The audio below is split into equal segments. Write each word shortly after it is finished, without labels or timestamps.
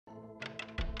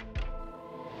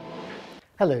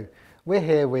Hello, we're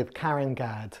here with Karen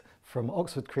Gadd from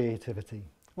Oxford Creativity.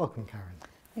 Welcome, Karen.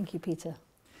 Thank you, Peter.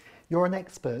 You're an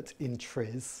expert in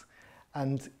TRIZ,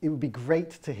 and it would be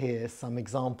great to hear some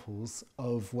examples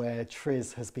of where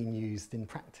TRIZ has been used in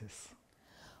practice.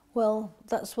 Well,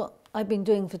 that's what I've been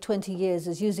doing for 20 years,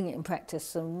 is using it in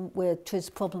practice, and we're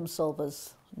TRIZ problem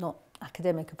solvers, not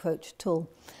academic approach at all.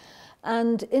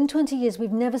 And in 20 years,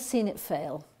 we've never seen it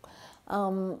fail.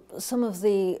 Some of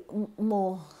the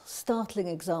more startling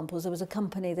examples, there's a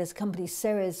company,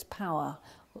 TRIZ Power,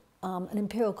 an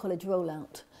Imperial College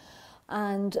rollout,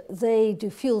 and they do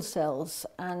fuel cells,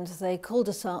 and they called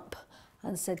us up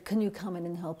and said, can you come in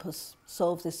and help us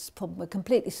solve this problem we're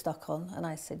completely stuck on? And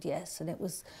I said yes, and it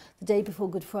was the day before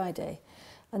Good Friday.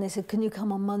 And they said, can you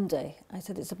come on Monday? I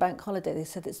said, it's a bank holiday. They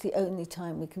said, it's the only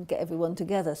time we can get everyone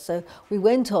together. So we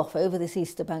went off over this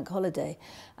Easter bank holiday,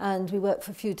 and we worked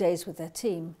for a few days with their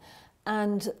team.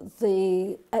 And at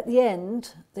the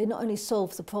end, they not only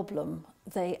solved the problem,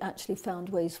 they actually found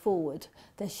ways forward.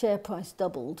 Their share price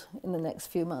doubled in the next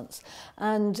few months.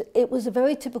 And it was a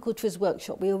very typical TRIZ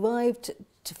workshop. We arrived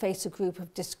to face a group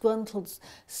of disgruntled,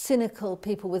 cynical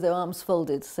people with their arms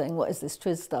folded, saying, what is this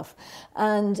TRIZ stuff?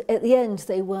 And at the end,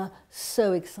 they were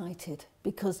so excited,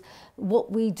 because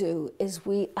what we do is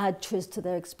we add TRIZ to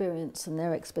their experience and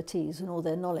their expertise and all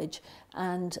their knowledge,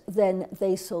 and then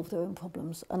they solve their own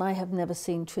problems. And I have never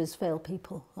seen TRIZ fail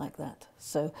people like that.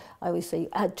 So I always say,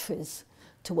 add TRIZ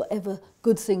to whatever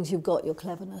good things you've got, your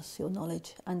cleverness, your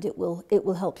knowledge, and it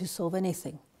will help you solve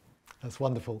anything. That's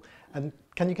wonderful. And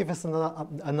can you give us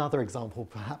another example,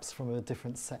 perhaps from a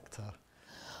different sector?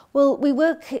 Well, we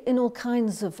work in all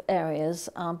kinds of areas,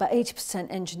 about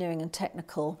 80% engineering and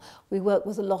technical. We work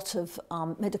with a lot of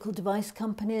medical device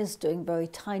companies doing very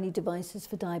tiny devices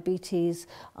for diabetes,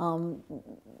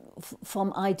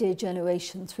 from idea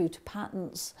generation through to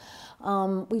patents.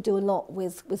 We do a lot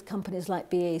with companies like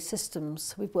BAE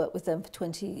Systems. We've worked with them for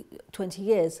 20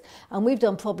 years, and we've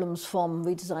done problems from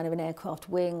redesign of an aircraft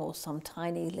wing or some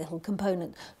tiny little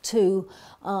component to,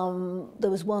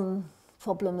 there was one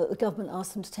problem that the government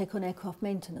asked them to take on aircraft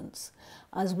maintenance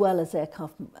as well as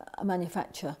aircraft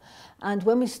manufacture. And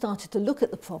when we started to look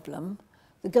at the problem,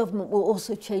 the government were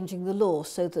also changing the law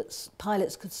so that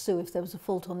pilots could sue if there was a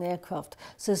fault on the aircraft.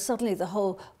 So suddenly the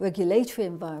whole regulatory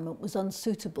environment was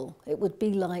unsuitable. It would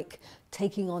be like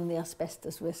taking on the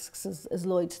asbestos risks as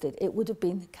Lloyd's did. It would have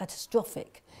been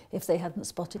catastrophic if they hadn't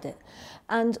spotted it.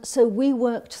 And so we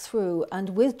worked through, and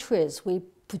with TRIZ, we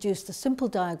produced a simple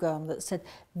diagram that said,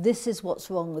 this is what's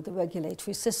wrong with the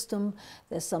regulatory system,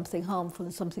 there's something harmful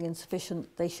and something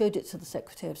insufficient. They showed it to the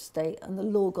Secretary of State, and the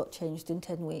law got changed in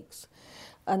 10 weeks.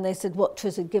 And they said what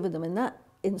TRIZ had given them in that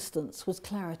instance was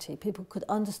clarity. People could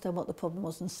understand what the problem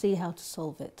was and see how to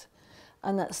solve it.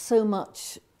 And that's so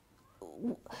much,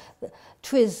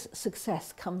 TRIZ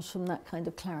success comes from that kind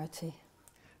of clarity.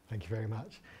 Thank you very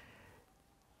much.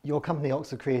 Your company,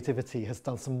 Oxford Creativity, has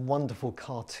done some wonderful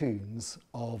cartoons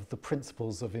of the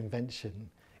principles of invention.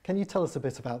 Can you tell us a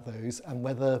bit about those and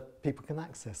whether people can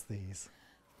access these?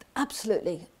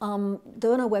 Absolutely.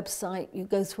 They're on our website. You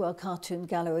go through our cartoon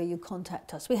gallery, you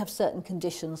contact us. We have certain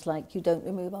conditions, like you don't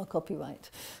remove our copyright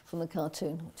from the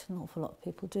cartoon, which an awful lot of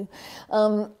people do.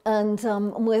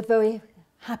 And we're very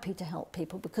happy to help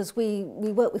people, because we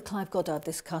work with Clive Goddard,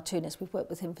 this cartoonist. We've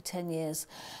worked with him for 10 years.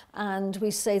 And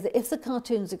we say that if the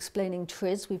cartoon's explaining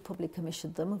TRIZ, we've probably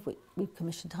commissioned them, we've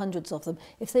commissioned hundreds of them.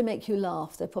 If they make you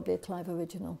laugh, they're probably a Clive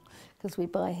original, because we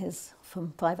buy his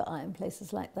from Private Eye and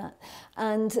places like that.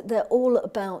 And they're all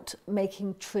about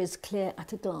making TRIZ clear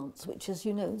at a glance, which, as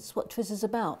you know, is what TRIZ is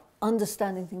about.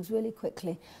 Understanding things really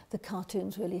quickly. The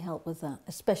cartoons really help with that,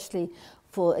 especially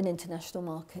for an international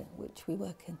market, which we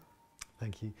work in.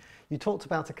 Thank you. You talked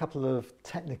about a couple of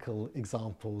technical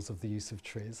examples of the use of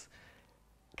TRIZ.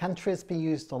 Can TRIZ be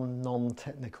used on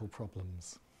non-technical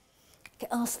problems? I get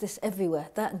asked this everywhere,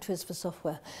 that and TRIZ for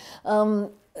software.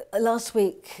 Last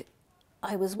week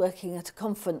I was working at a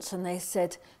conference and they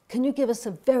said, can you give us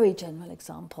a very general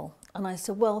example? And I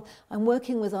said, well, I'm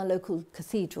working with our local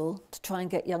cathedral to try and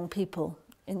get young people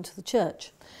into the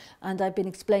church. And I've been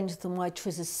explaining to them why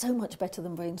TRIZ is so much better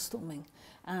than brainstorming,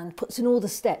 and puts in all the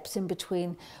steps in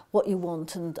between what you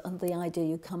want and the idea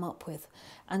you come up with.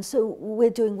 And so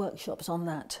we're doing workshops on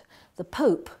that. The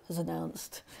Pope has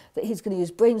announced that he's going to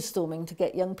use brainstorming to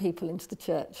get young people into the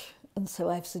church. And so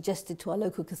I've suggested to our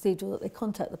local cathedral that they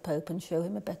contact the Pope and show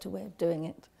him a better way of doing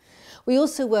it. We've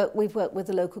worked with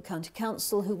the local county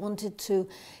council, who wanted to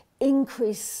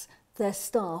increase their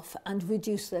staff and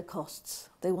reduce their costs.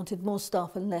 They wanted more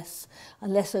staff and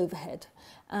less overhead.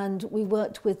 And we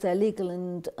worked with their legal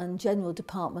and general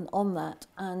department on that,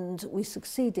 and we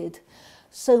succeeded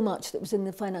so much that it was in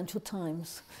the Financial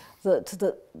Times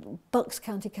that Bucks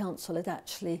County Council had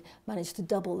actually managed to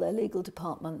double their legal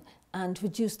department and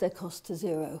reduce their cost to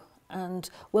zero. And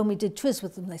when we did TRIZ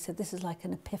with them, they said, this is like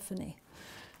an epiphany.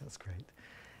 That's great.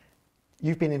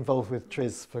 You've been involved with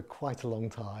TRIZ for quite a long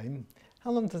time.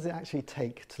 How long does it actually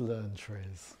take to learn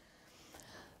TRIZ?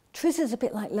 TRIZ is a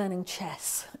bit like learning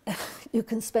chess. You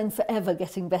can spend forever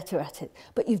getting better at it,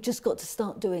 but you've just got to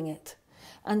start doing it.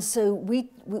 And so we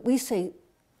say,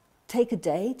 take a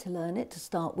day to learn it to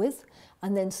start with,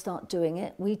 and then start doing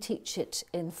it. We teach it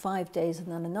in 5 days and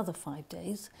then another 5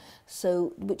 days,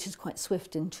 so which is quite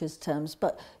swift in TRIZ terms,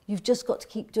 but you've just got to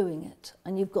keep doing it,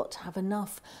 and you've got to have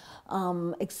enough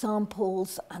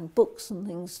examples and books and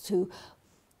things to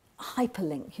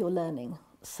hyperlink your learning.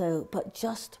 So, but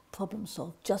just problem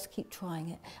solve, just keep trying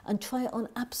it, and try it on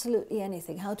absolutely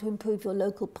anything. How to improve your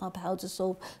local pub, how to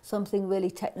solve something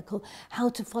really technical, how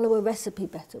to follow a recipe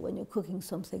better when you're cooking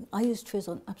something. I use TRIZ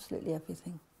on absolutely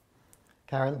everything.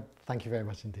 Karen, thank you very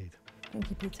much indeed. Thank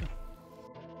you, Peter.